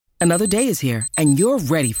Another day is here, and you're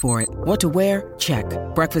ready for it. What to wear? Check.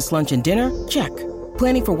 Breakfast, lunch, and dinner? Check.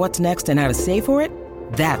 Planning for what's next and how to save for it?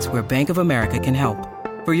 That's where Bank of America can help.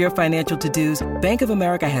 For your financial to-dos, Bank of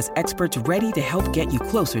America has experts ready to help get you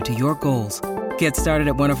closer to your goals. Get started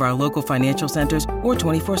at one of our local financial centers or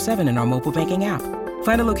 24/7 in our mobile banking app.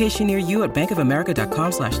 Find a location near you at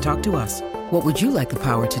bankofamerica.com/talktous. What would you like the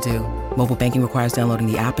power to do? Mobile banking requires downloading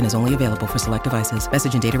the app and is only available for select devices.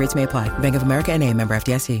 Message and data rates may apply. Bank of America N.A., member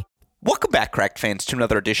FDIC. Welcome back, Cracked fans, to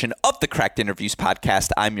another edition of the Cracked Interviews podcast.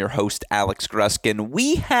 I'm your host, Alex Gruskin.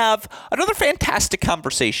 We have another fantastic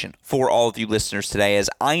conversation for all of you listeners today, as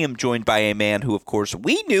I am joined by a man who, of course,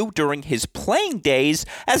 we knew during his playing days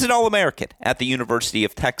as an All-American at the University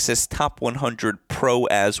of Texas, top 100 pro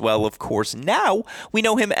as well, of course. Now we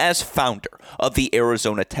know him as founder of the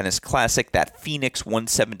Arizona Tennis Classic, that Phoenix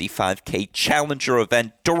 175K Challenger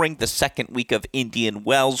event during the second week of Indian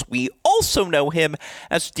Wells. We also know him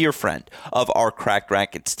as a dear friend of our Cracked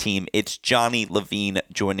Rackets team. It's Jonny Levine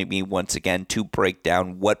joining me once again to break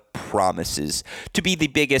down what promises to be the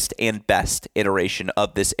biggest and best iteration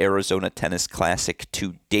of this Arizona Tennis Classic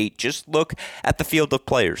to date. Just look at the field of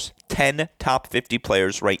players. 10 top 50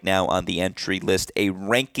 players right now on the entry list, a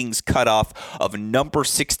rankings cutoff of number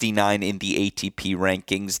 69 in the ATP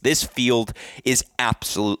rankings. This field is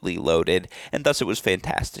absolutely loaded, and thus it was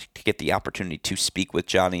fantastic to get the opportunity to speak with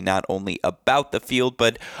Jonny not only about the field,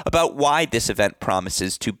 but about why this event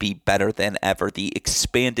promises to be better than ever, the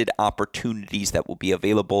expanded opportunities that will be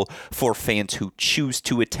available for fans who choose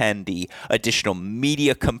to attend, the additional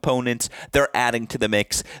media components they're adding to the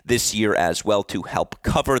mix this year as well to help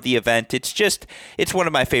cover the event. It's one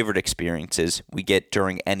of my favorite experiences we get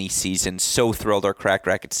during any season. So thrilled our Cracked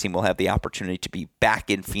Rackets team will have the opportunity to be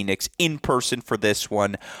back in Phoenix in person for this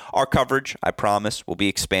one. Our coverage, I promise, will be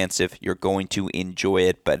expansive. You're going to enjoy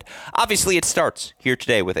it. But obviously it starts here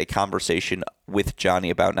today with a conversation with Jonny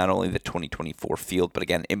about not only the 2024 field, but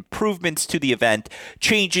again, improvements to the event,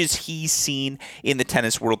 changes he's seen in the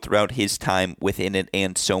tennis world throughout his time within it,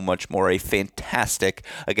 and so much more. A fantastic,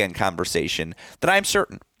 again, conversation that I'm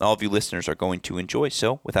certain all of you listeners are going to enjoy.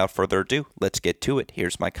 So without further ado, let's get to it.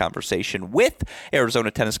 Here's my conversation with Arizona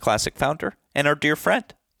Tennis Classic founder and our dear friend,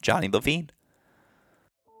 Jonny Levine.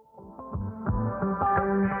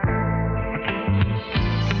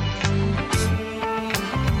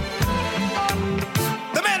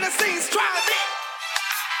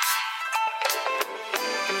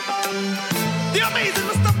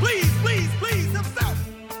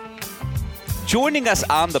 Joining us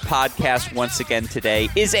on the podcast once again today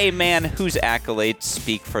is a man whose accolades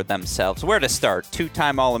speak for themselves. Where to start?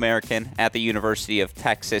 Two-time All-American at the University of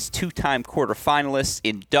Texas, two-time quarterfinalist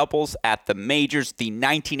in doubles at the majors, the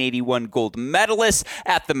 1981 gold medalist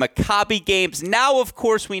at the Maccabi Games. Now, of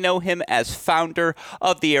course, we know him as founder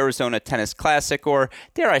of the Arizona Tennis Classic, or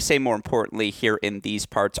dare I say more importantly here in these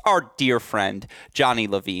parts, our dear friend, Jonny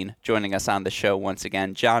Levine, joining us on the show once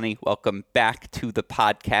again. Jonny, welcome back to the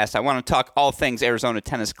podcast. I want to talk all things Arizona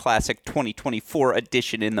Tennis Classic 2024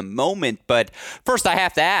 edition in the moment. But first, I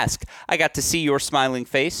have to ask, I got to see your smiling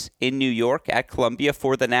face in New York at Columbia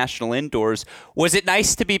for the National Indoors. Was it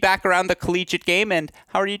nice to be back around the collegiate game? And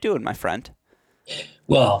how are you doing, my friend?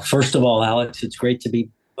 Well, first of all, Alex, it's great to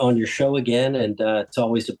be on your show again. And it's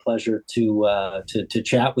always a pleasure to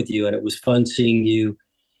chat with you. And it was fun seeing you,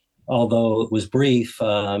 although it was brief,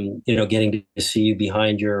 getting to see you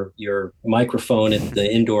behind your microphone at the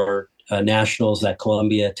indoor nationals at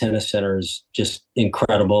Columbia Tennis Center is just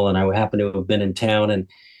incredible. And I happen to have been in town and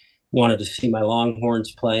wanted to see my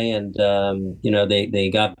Longhorns play. And, they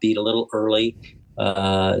got beat a little early.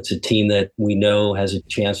 It's a team that we know has a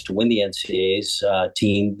chance to win the NCAA's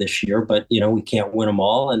team this year, but, we can't win them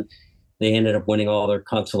all. And they ended up winning all their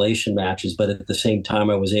consolation matches. But at the same time,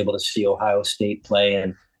 I was able to see Ohio State play,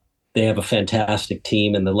 and they have a fantastic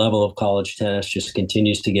team, and the level of college tennis just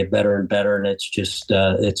continues to get better and better. And it's just,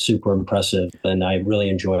 it's super impressive. And I really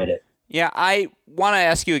enjoyed it. Yeah, I want to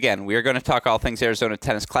ask you again. We are going to talk all things Arizona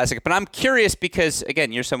Tennis Classic, but I'm curious because,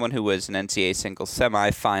 again, you're someone who was an NCAA singles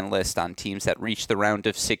semifinalist on teams that reached the round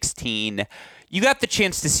of 16. You got the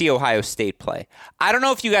chance to see Ohio State play. I don't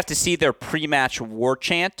know if you got to see their pre-match war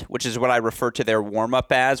chant, which is what I refer to their warm-up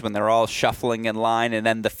as, when they're all shuffling in line and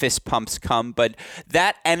then the fist pumps come. But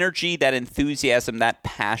that energy, that enthusiasm, that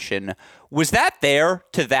passion, was that there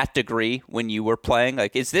to that degree when you were playing?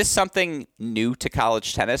 Like, is this something new to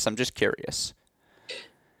college tennis? I'm just curious.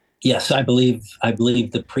 Yes, I believe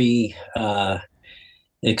the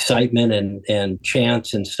excitement and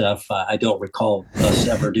chants and stuff. I don't recall us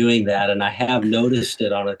ever doing that, and I have noticed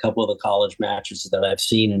it on a couple of the college matches that I've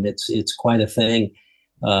seen, and it's quite a thing.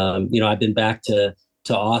 I've been back to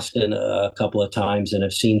to Austin a couple of times and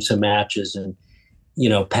have seen some matches and,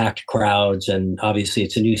 packed crowds. And obviously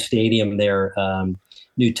it's a new stadium there,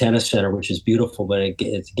 new tennis center, which is beautiful, but it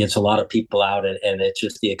gets a lot of people out, and it's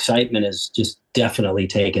just, the excitement is just definitely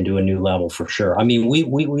taken to a new level for sure. I mean, we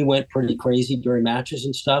went pretty crazy during matches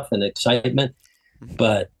and stuff and excitement,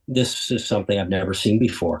 but this is something I've never seen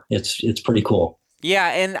before. It's pretty cool. Yeah,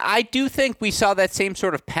 and I do think we saw that same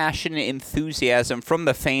sort of passion and enthusiasm from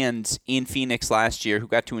the fans in Phoenix last year who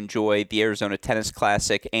got to enjoy the Arizona Tennis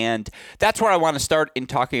Classic. And that's where I want to start in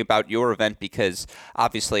talking about your event, because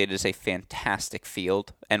obviously it is a fantastic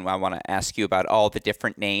field. And I want to ask you about all the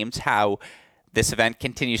different names, how this event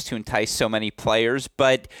continues to entice so many players.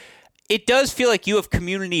 But it does feel like you have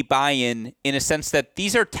community buy-in a sense that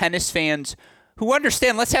these are tennis fans who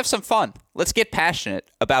understand, let's have some fun. Let's get passionate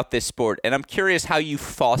about this sport. And I'm curious how you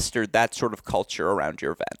fostered that sort of culture around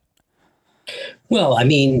your event. Well, I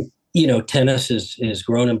mean, tennis is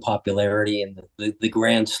grown in popularity, and the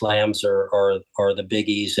Grand Slams are the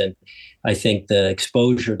biggies. And I think the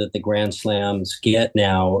exposure that the Grand Slams get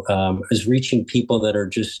now is reaching people that are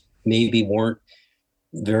just maybe weren't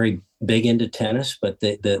very big into tennis, but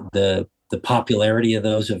the popularity of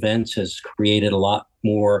those events has created a lot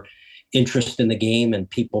more interest in the game and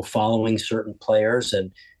people following certain players.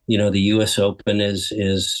 And the U.S. Open is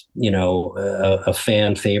a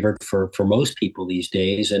fan favorite for most people these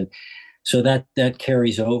days, and so that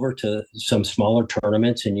carries over to some smaller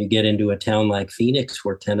tournaments. And you get into a town like Phoenix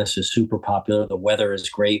where tennis is super popular. The weather is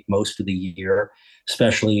great most of the year,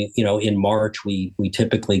 especially in March. We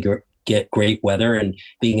typically get great weather, and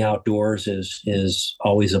being outdoors is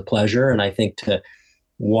always a pleasure. And I think to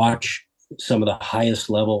watch some of the highest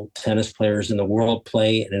level tennis players in the world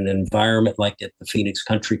play in an environment like at the Phoenix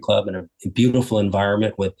Country Club, in a beautiful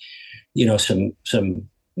environment with, some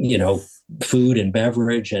food and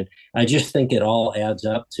beverage. And I just think it all adds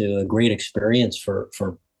up to a great experience for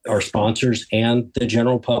our sponsors and the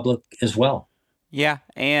general public as well. Yeah,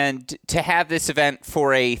 and to have this event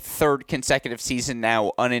for a third consecutive season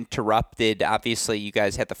now uninterrupted, obviously you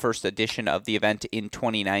guys had the first edition of the event in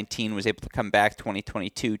 2019, was able to come back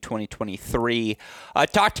 2022, 2023.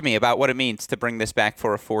 Talk to me about what it means to bring this back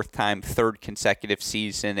for a fourth time, third consecutive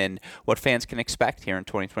season, and what fans can expect here in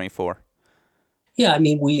 2024. Yeah, I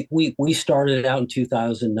mean, we started out in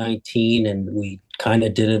 2019, and we kind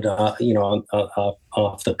of did it,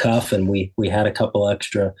 off the cuff, and we had a couple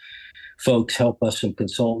extra folks help us, some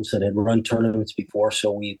consultants that had run tournaments before.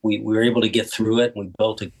 So we were able to get through it, and we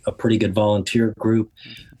built a pretty good volunteer group.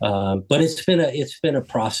 But it's been a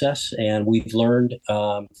process, and we've learned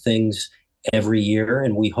things every year,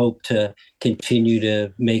 and we hope to continue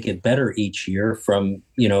to make it better each year, from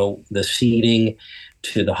the seating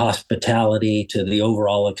to the hospitality to the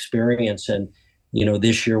overall experience. And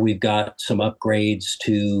this year we've got some upgrades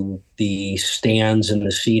to the stands and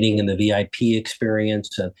the seating and the VIP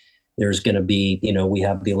experience. There's going to be, we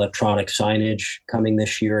have the electronic signage coming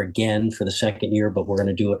this year again for the second year, but we're going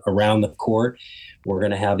to do it around the court. We're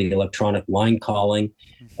going to have the electronic line calling.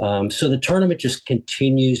 So the tournament just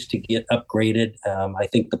continues to get upgraded. I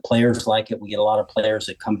think the players like it. We get a lot of players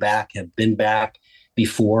that come back, have been back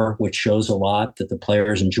before, which shows a lot that the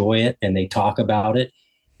players enjoy it and they talk about it.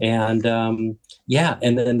 And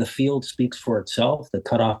and then the field speaks for itself. The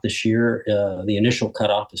cutoff this year, the initial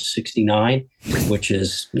cutoff is 69, which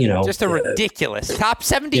is just a ridiculous top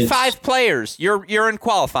 75 players. You're in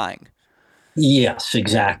qualifying. Yes,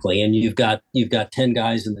 exactly. And you've got 10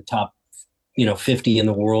 guys in the top 50 in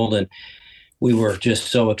the world, and we were just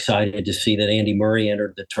so excited to see that Andy Murray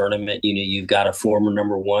entered the tournament. You've got a former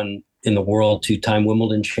number one in the world, two-time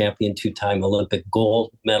Wimbledon champion, two-time Olympic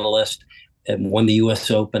gold medalist, and won the U.S.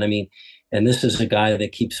 Open. I mean, and this is a guy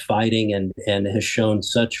that keeps fighting and has shown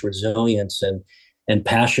such resilience and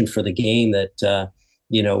passion for the game that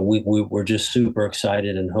we're just super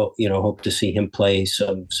excited and hope to see him play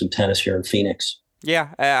some tennis here in Phoenix. Yeah,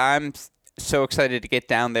 I'm so excited to get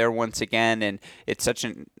down there once again, and it's such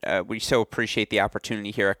we so appreciate the opportunity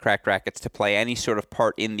here at Cracked Racquets to play any sort of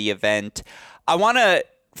part in the event. I want to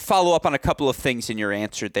follow up on a couple of things in your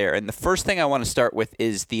answer there. And the first thing I want to start with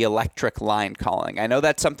is the electric line calling. I know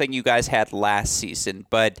that's something you guys had last season,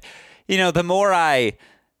 but, the more I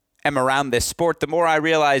am around this sport, the more I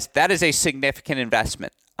realize that is a significant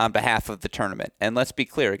investment on behalf of the tournament. And let's be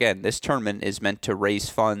clear, again, this tournament is meant to raise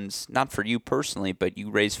funds, not for you personally, but you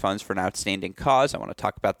raise funds for an outstanding cause. I want to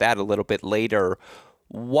talk about that a little bit later.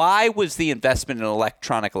 Why was the investment in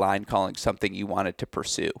electronic line calling something you wanted to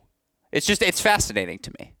pursue? It's fascinating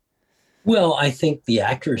to me. Well, I think the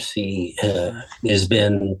accuracy has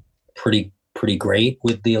been pretty pretty great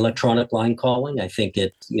with the electronic line calling. I think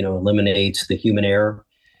it, eliminates the human error.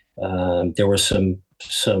 There were some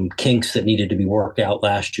kinks that needed to be worked out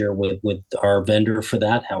last year with our vendor for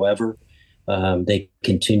that. However, they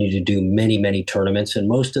continue to do many, many tournaments, and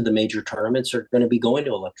most of the major tournaments are going to be going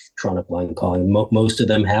to electronic line calling. Most of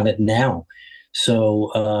them have it now.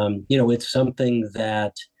 So, it's something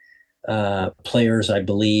that players, I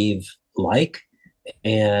believe, like.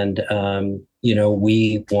 And,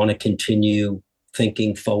 we want to continue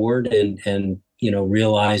thinking forward and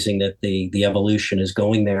realizing that the evolution is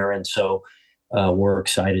going there. And so we're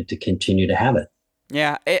excited to continue to have it.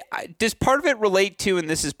 Yeah. Does part of it relate to, and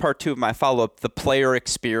this is part two of my follow-up, the player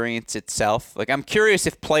experience itself? Like, I'm curious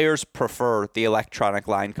if players prefer the electronic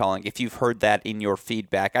line calling, if you've heard that in your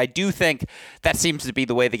feedback. I do think that seems to be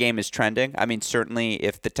the way the game is trending. I mean, certainly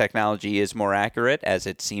if the technology is more accurate, as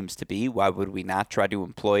it seems to be, why would we not try to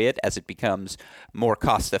employ it as it becomes more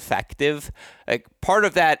cost-effective? Like, part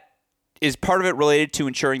of it related to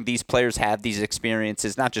ensuring these players have these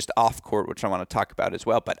experiences, not just off court, which I want to talk about as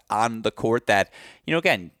well, but on the court that,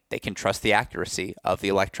 again, they can trust the accuracy of the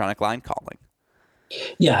electronic line calling?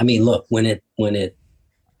 Yeah. I mean, look, when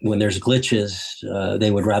there's glitches,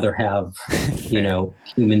 they would rather have,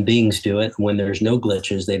 human beings do it. When there's no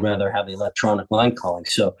glitches, they'd rather have the electronic line calling.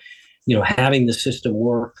 So, having the system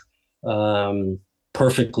work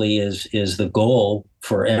perfectly is the goal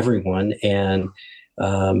for everyone. And,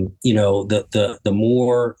 the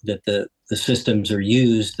more that the systems are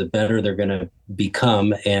used, the better they're going to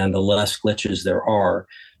become and the less glitches there are.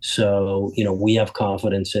 So, we have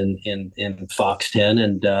confidence in Fox 10,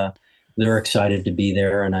 and they're excited to be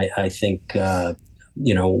there. And I think,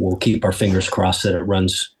 we'll keep our fingers crossed that it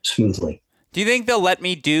runs smoothly. Do you think they'll let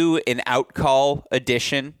me do an out call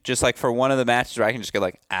edition, just like for one of the matches where I can just go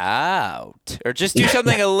like, out, or just do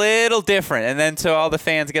something a little different, and then so all the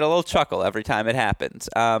fans get a little chuckle every time it happens?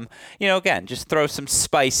 Again, just throw some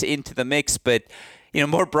spice into the mix. But,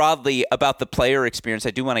 more broadly about the player experience,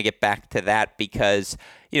 I do want to get back to that because,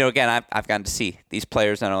 again, I've gotten to see these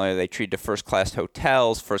players. Not only are they treated to first-class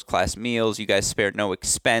hotels, first-class meals, you guys spared no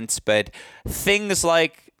expense, but things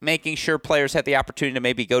like making sure players have the opportunity to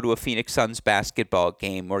maybe go to a Phoenix Suns basketball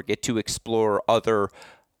game or get to explore other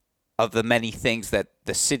of the many things that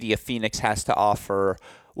the city of Phoenix has to offer.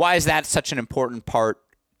 Why is that such an important part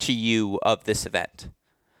to you of this event?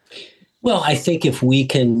 Well, I think if we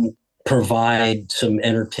can provide some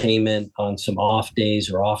entertainment on some off days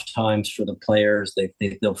or off times for the players,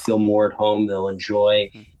 they'll feel more at home. They'll enjoy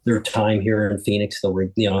their time here in Phoenix.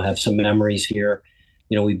 They'll have some memories here.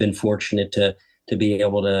 We've been fortunate to be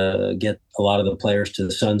able to get a lot of the players to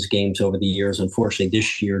the Suns games over the years. Unfortunately,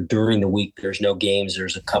 this year during the week, there's no games.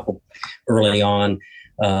 There's a couple early on.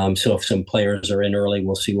 So if some players are in early,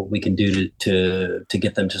 we'll see what we can do to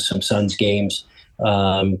get them to some Suns games.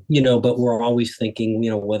 But we're always thinking,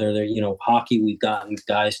 whether they're, hockey, we've gotten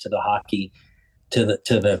guys to the hockey, to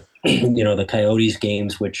the the Coyotes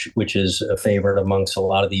games, which is a favorite amongst a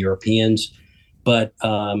lot of the Europeans. But,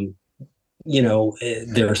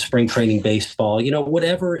 their spring training baseball,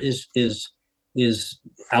 whatever is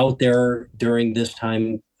out there during this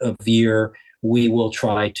time of year, we will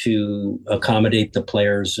try to accommodate the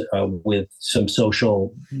players with some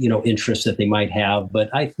social, interests that they might have. But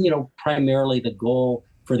primarily the goal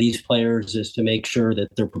for these players is to make sure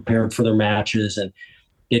that they're prepared for their matches and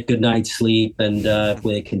get good night's sleep. And if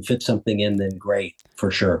they can fit something in, then great, for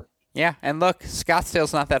sure. Yeah, and look,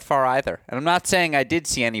 Scottsdale's not that far either. And I'm not saying I did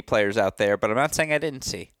see any players out there, but I'm not saying I didn't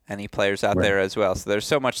see any players out there as well. So there's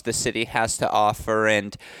so much the city has to offer.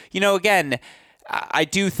 And, again, I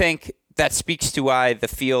do think that speaks to why the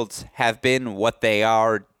fields have been what they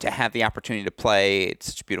are, to have the opportunity to play. It's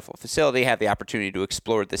such a beautiful facility, have the opportunity to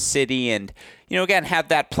explore the city, and, again, have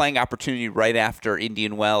that playing opportunity right after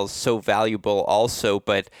Indian Wells, so valuable also.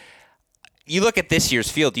 But you look at this year's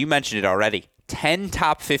field, you mentioned it already. 10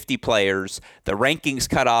 top 50 players. The rankings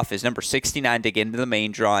cutoff is number 69 to get into the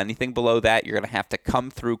main draw. Anything below that, you're going to have to come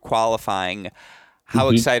through qualifying. How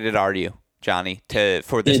excited are you, Jonny,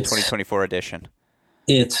 for this 2024 edition?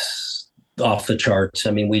 It's off the charts.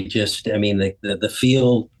 I mean, the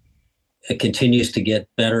field continues to get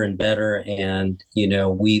better and better. And,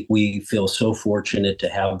 we feel so fortunate to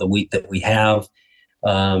have the week that we have.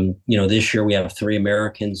 This year we have 3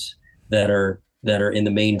 Americans that are in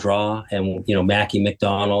the main draw, and Mackie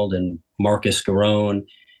McDonald and Marcus Garone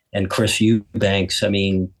and Chris Eubanks. I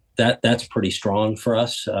mean, that's pretty strong for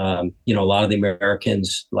us. A lot of the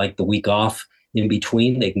Americans like the week off in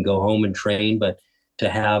between. They can go home and train, but to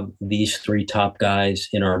have these 3 top guys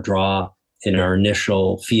in our draw in our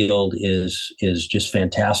initial field is just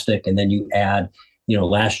fantastic. And then you add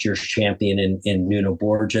last year's champion in Nuno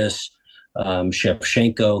Borges,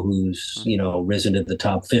 Shevchenko, who's, risen to the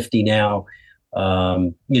top 50 now.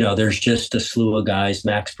 There's just a slew of guys.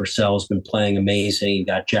 Max Purcell's been playing amazing. You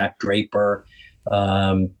got Jack Draper,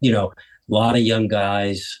 a lot of young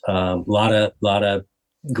guys, a lot of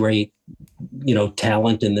great,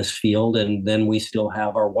 talent in this field. And then we still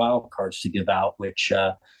have our wild cards to give out, which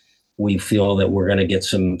we feel that we're going to get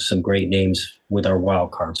some great names with our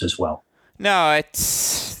wild cards as well. No,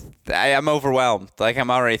 I'm overwhelmed. Like, I'm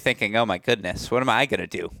already thinking, oh my goodness, what am I going to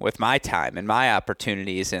do with my time and my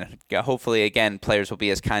opportunities? And hopefully, again, players will be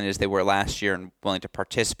as kind as they were last year and willing to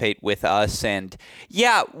participate with us. And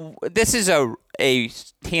yeah, this is a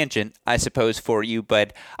tangent, I suppose, for you,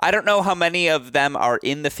 but I don't know how many of them are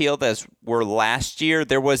in the field as were last year.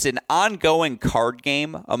 There was an ongoing card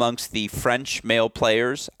game amongst the French male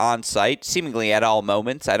players on site, seemingly at all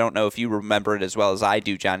moments. I don't know if you remember it as well as I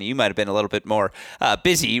do, Johnny. You might have been a little bit more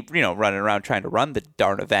busy, running around trying to run the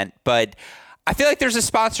darn event, but I feel like there's a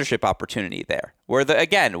sponsorship opportunity there where,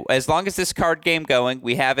 again, as long as this card game going,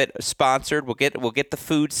 we have it sponsored. We'll get the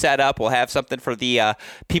food set up. We'll have something for the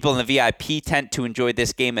people in the VIP tent to enjoy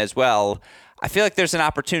this game as well. I feel like there's an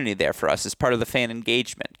opportunity there for us as part of the fan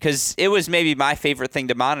engagement because it was maybe my favorite thing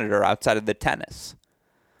to monitor outside of the tennis.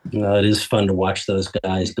 It is fun to watch those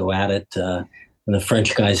guys go at it. And the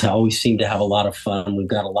French guys always seem to have a lot of fun. We've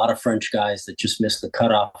got a lot of French guys that just missed the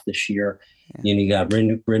cutoff this year. You got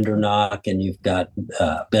Rinderknach, and you've got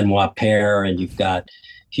Benoit Paire, and you've got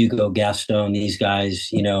Hugo Gaston. These guys,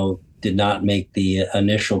 did not make the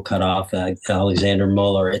initial cutoff. Alexander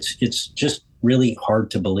Muller. It's just really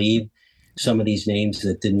hard to believe some of these names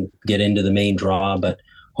that didn't get into the main draw, but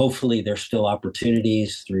hopefully there's still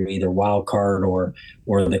opportunities through either wild card or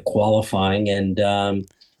the qualifying, and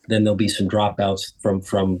then there'll be some dropouts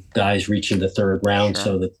from guys reaching the third round,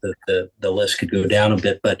 so that the list could go down a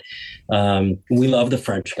bit. But we love the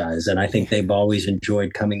French guys, and I think they've always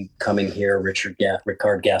enjoyed coming here.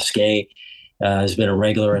 Ricard Gasquet has been a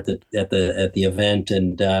regular at the event,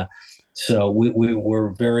 and so we're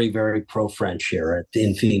very, very pro French here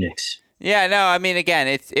in Phoenix. Yeah, no, I mean, again,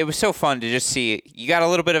 it was so fun to just see. You got a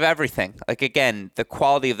little bit of everything. Like, again, the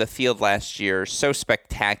quality of the field last year, so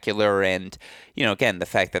spectacular. And, again, the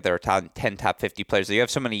fact that there are 10 top 50 players. You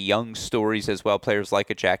have so many young stories as well, players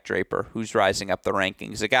like a Jack Draper, who's rising up the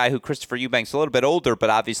rankings. A guy who, Christopher Eubanks, a little bit older,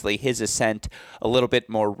 but obviously his ascent a little bit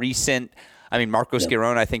more recent. I mean, Marcos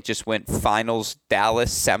Giron, I think, just went finals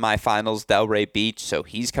Dallas, semifinals Delray Beach. So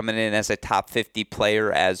he's coming in as a top 50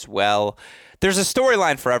 player as well. There's a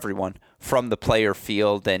storyline for everyone from the player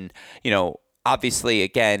field. And, obviously,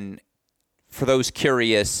 again, for those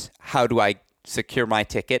curious, how do I secure my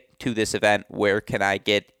ticket to this event? Where can I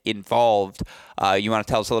get involved? You want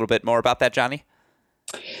to tell us a little bit more about that, Johnny?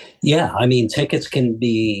 Yeah, I mean, tickets can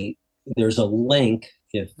be, there's a link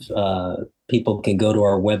if people can go to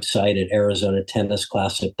our website at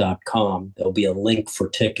arizonatennisclassic.com. There'll be a link for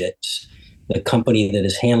tickets. The company that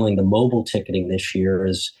is handling the mobile ticketing this year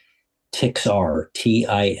is Tixr,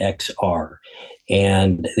 Tixr,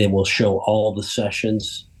 and they will show all the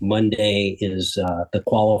sessions. Monday is the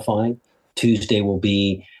qualifying. Tuesday will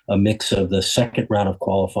be a mix of the second round of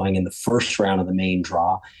qualifying and the first round of the main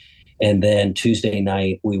draw. And then Tuesday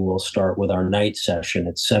night, we will start with our night session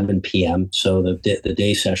at 7 p.m. So the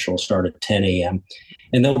day session will start at 10 a.m.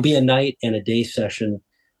 And there'll be a night and a day session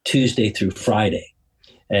Tuesday through Friday.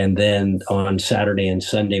 And then on Saturday and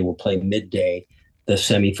Sunday, we'll play midday, the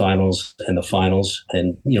semifinals and the finals,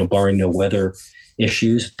 and, barring no weather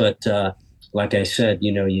issues. But like I said,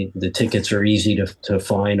 the tickets are easy to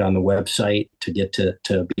find on the website to get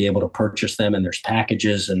to be able to purchase them. And there's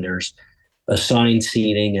packages and there's assigned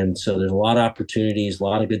seating. And so there's a lot of opportunities, a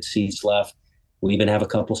lot of good seats left. We even have a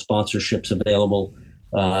couple sponsorships available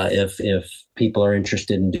if people are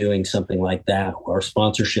interested in doing something like that. Our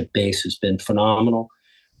sponsorship base has been phenomenal.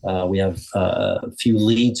 We have a few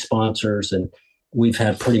lead sponsors, and we've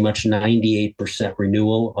had pretty much 98%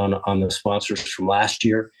 renewal on the sponsors from last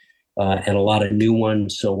year, and a lot of new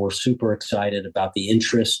ones. So we're super excited about the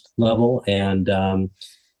interest level. And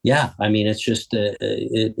it's just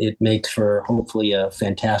it makes for hopefully a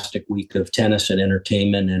fantastic week of tennis and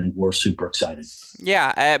entertainment, and we're super excited.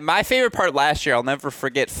 Yeah, my favorite part last year, I'll never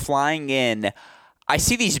forget flying in. I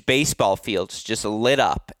see these baseball fields just lit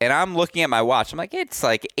up, and I'm looking at my watch. I'm like, it's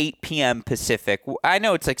like 8 p.m. Pacific. I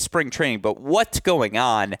know it's like spring training, but what's going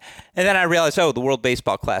on? And then I realized, the World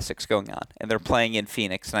Baseball Classic's going on, and they're playing in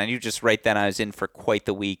Phoenix. And I knew just right then I was in for quite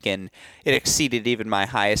the week, and it exceeded even my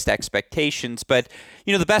highest expectations. But,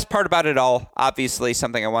 the best part about it all, obviously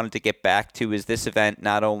something I wanted to get back to, is this event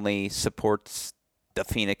not only supports the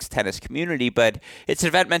Phoenix tennis community, but it's an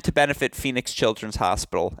event meant to benefit Phoenix Children's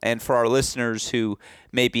Hospital. And for our listeners who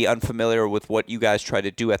may be unfamiliar with what you guys try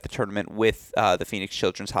to do at the tournament with the Phoenix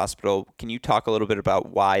Children's Hospital, can you talk a little bit about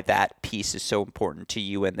why that piece is so important to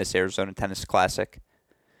you in this Arizona Tennis Classic?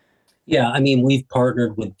 Yeah, I mean, we've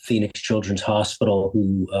partnered with Phoenix Children's Hospital,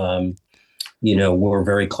 who, we're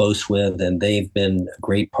very close with, and they've been a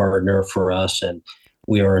great partner for us. And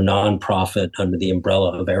we are a nonprofit under the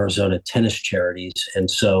umbrella of Arizona Tennis Charities. And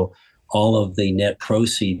so all of the net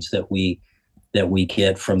proceeds that we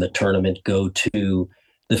get from the tournament go to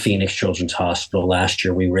the Phoenix Children's Hospital. Last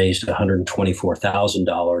year, we raised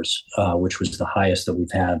 $124,000, which was the highest that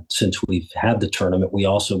we've had since we've had the tournament. We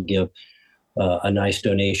also give a nice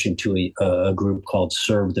donation to a group called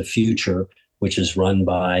Serve the Future, which is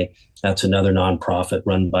that's another nonprofit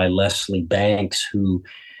run by Leslie Banks, who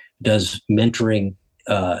does mentoring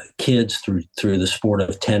kids through the sport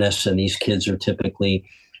of tennis. And these kids are typically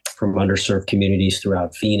from underserved communities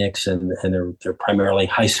throughout Phoenix, and they're primarily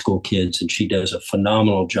high school kids, and she does a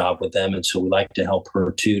phenomenal job with them. And so we like to help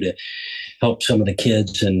her too, to help some of the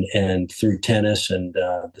kids and through tennis. And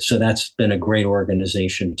so that's been a great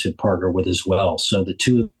organization to partner with as well. So the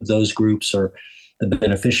two of those groups are the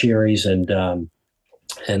beneficiaries, and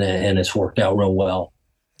it's worked out real well.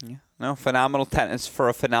 Yeah. No, phenomenal tennis for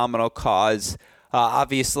a phenomenal cause.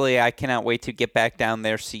 Obviously, I cannot wait to get back down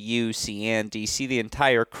there, see you, see Andy, see the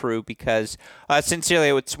entire crew, because sincerely,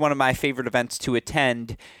 it's one of my favorite events to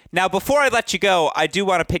attend. Now, before I let you go, I do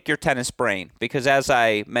want to pick your tennis brain, because as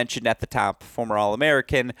I mentioned at the top, former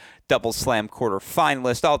All-American, double slam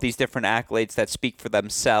quarterfinalist, all these different accolades that speak for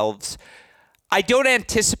themselves. I don't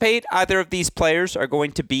anticipate either of these players are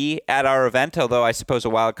going to be at our event, although I suppose a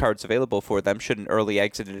wild card's available for them should an early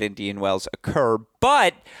exit at Indian Wells occur.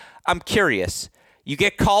 But I'm curious. You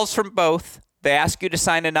get calls from both. They ask you to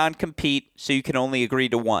sign a non-compete, so you can only agree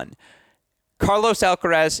to one. Carlos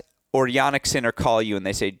Alcaraz or Jannik Sinner call you and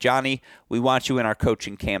they say, Johnny, we want you in our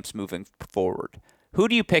coaching camps moving forward. Who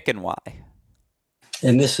do you pick and why?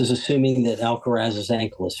 And this is assuming that Alcaraz's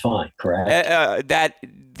ankle is fine, correct? That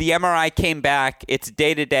the MRI came back. It's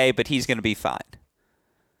day-to-day, but he's going to be fine.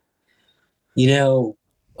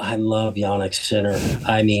 I love Jannik Sinner.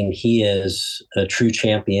 I mean, he is a true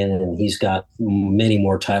champion, and he's got many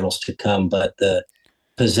more titles to come. But the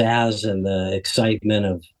pizzazz and the excitement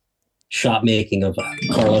of shot making of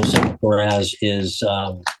Carlos Alcaraz is,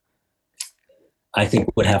 I think,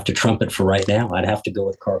 would have to trump it for right now. I'd have to go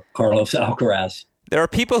with Carlos Alcaraz. There are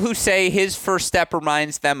people who say his first step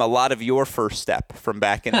reminds them a lot of your first step from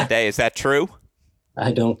back in the day. Is that true?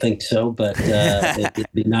 I don't think so, but it'd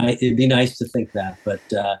be nice. It'd be nice to think that. But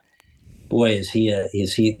boy, is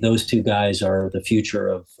he? Those two guys are the future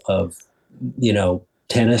of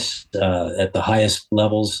tennis at the highest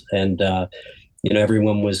levels. And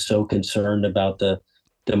everyone was so concerned about the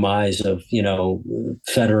demise of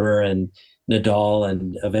Federer and Nadal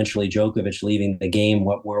and eventually Djokovic leaving the game.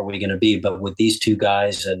 Where are we going to be? But with these two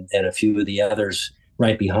guys and a few of the others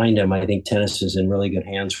right behind him, I think tennis is in really good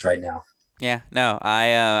hands right now. Yeah, no,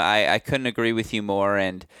 I couldn't agree with you more,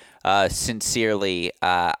 and sincerely,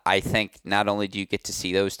 I think not only do you get to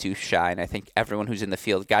see those two shine, I think everyone who's in the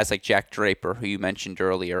field, guys like Jack Draper, who you mentioned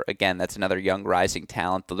earlier, again, that's another young rising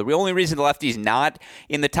talent. The only reason the lefty's not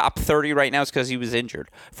in the top 30 right now is because he was injured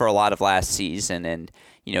for a lot of last season, and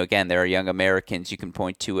again, there are young Americans you can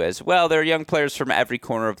point to as well. There are young players from every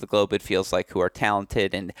corner of the globe, it feels like, who are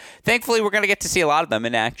talented. And thankfully, we're going to get to see a lot of them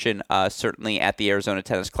in action, certainly at the Arizona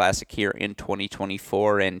Tennis Classic here in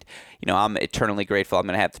 2024. And, I'm eternally grateful I'm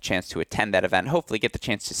going to have the chance to attend that event, hopefully get the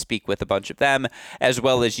chance to speak with a bunch of them, as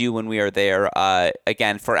well as you when we are there.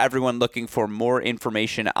 Again, for everyone looking for more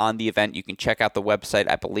information on the event, you can check out the website.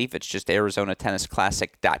 I believe it's just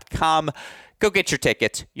ArizonaTennisClassic.com. Go get your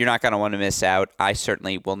tickets. You're not going to want to miss out. I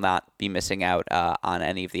certainly will not be missing out on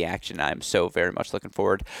any of the action. I'm so very much looking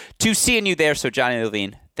forward to seeing you there. So, Jonny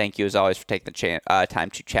Levine, thank you as always for taking the time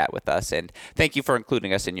to chat with us, and thank you for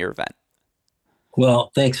including us in your event.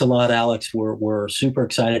 Well, thanks a lot, Alex. We're super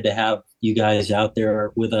excited to have you guys out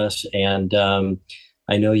there with us, and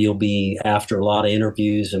I know you'll be after a lot of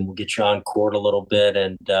interviews, and we'll get you on court a little bit,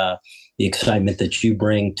 and the excitement that you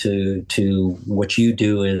bring to what you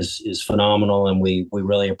do is phenomenal, and we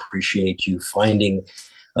really appreciate you finding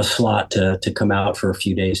a slot to come out for a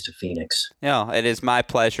few days to Phoenix. No, it is my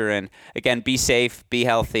pleasure, and again, be safe, be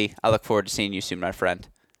healthy. I look forward to seeing you soon, my friend.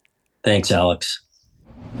 Thanks, Alex.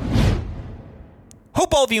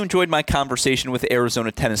 Hope all of you enjoyed my conversation with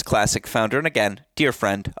Arizona Tennis Classic founder and, again, dear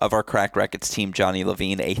friend of our Cracked Racquets team, Jonny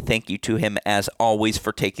Levine. A thank you to him, as always,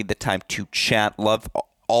 for taking the time to chat. Love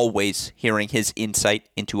always hearing his insight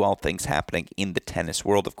into all things happening in the tennis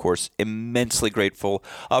world. Of course, immensely grateful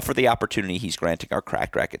for the opportunity he's granting our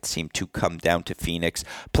Cracked Racquets team to come down to Phoenix,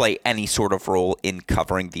 play any sort of role in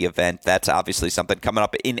covering the event. That's obviously something coming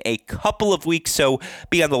up in a couple of weeks, so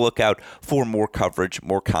be on the lookout for more coverage,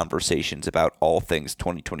 more conversations about all things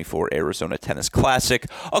 2024 Arizona Tennis Classic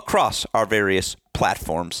across our various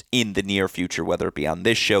platforms in the near future, whether it be on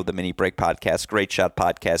this show, the Mini Break Podcast, Great Shot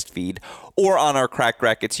Podcast feed, or on our Cracked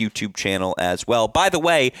Racquets YouTube channel as well. By the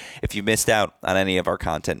way, if you missed out on any of our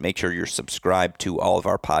content, make sure you're subscribed to all of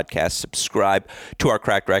our podcasts. Subscribe to our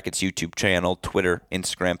Cracked Racquets YouTube channel, Twitter,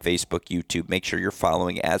 Instagram, Facebook, YouTube. Make sure you're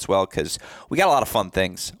following as well, because we got a lot of fun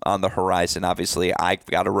things on the horizon. Obviously, I've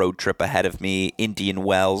got a road trip ahead of me, Indian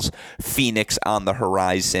Wells, Phoenix on the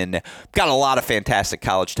horizon. Got a lot of fantastic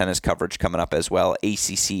college tennis coverage coming up as well.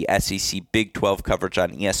 ACC, SEC, Big 12 coverage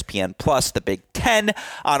on ESPN+, the Big 10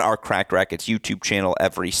 on our Cracked Racquets YouTube channel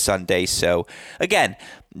every Sunday. So, again,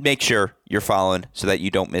 make sure you're following so that you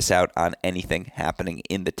don't miss out on anything happening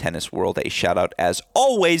in the tennis world. A shout out, as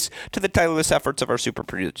always, to the tireless efforts of our super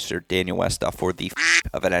producer, Daniel Westoff, for the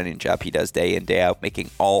of an editing job he does day in, day out, making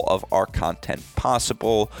all of our content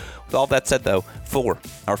possible. With all that said, though, for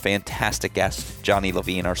our fantastic guest, Jonny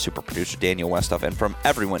Levine, our super producer, Daniel Westoff, and from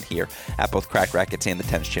everyone here at both Cracked Racquets and the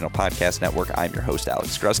Tennis Channel Podcast Network, I'm your host,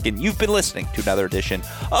 Alex Gruskin. You've been listening to another edition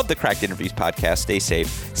of the Cracked Interviews Podcast. Stay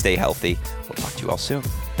safe, stay healthy. We'll talk to you all soon.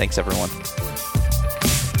 Thanks, everyone.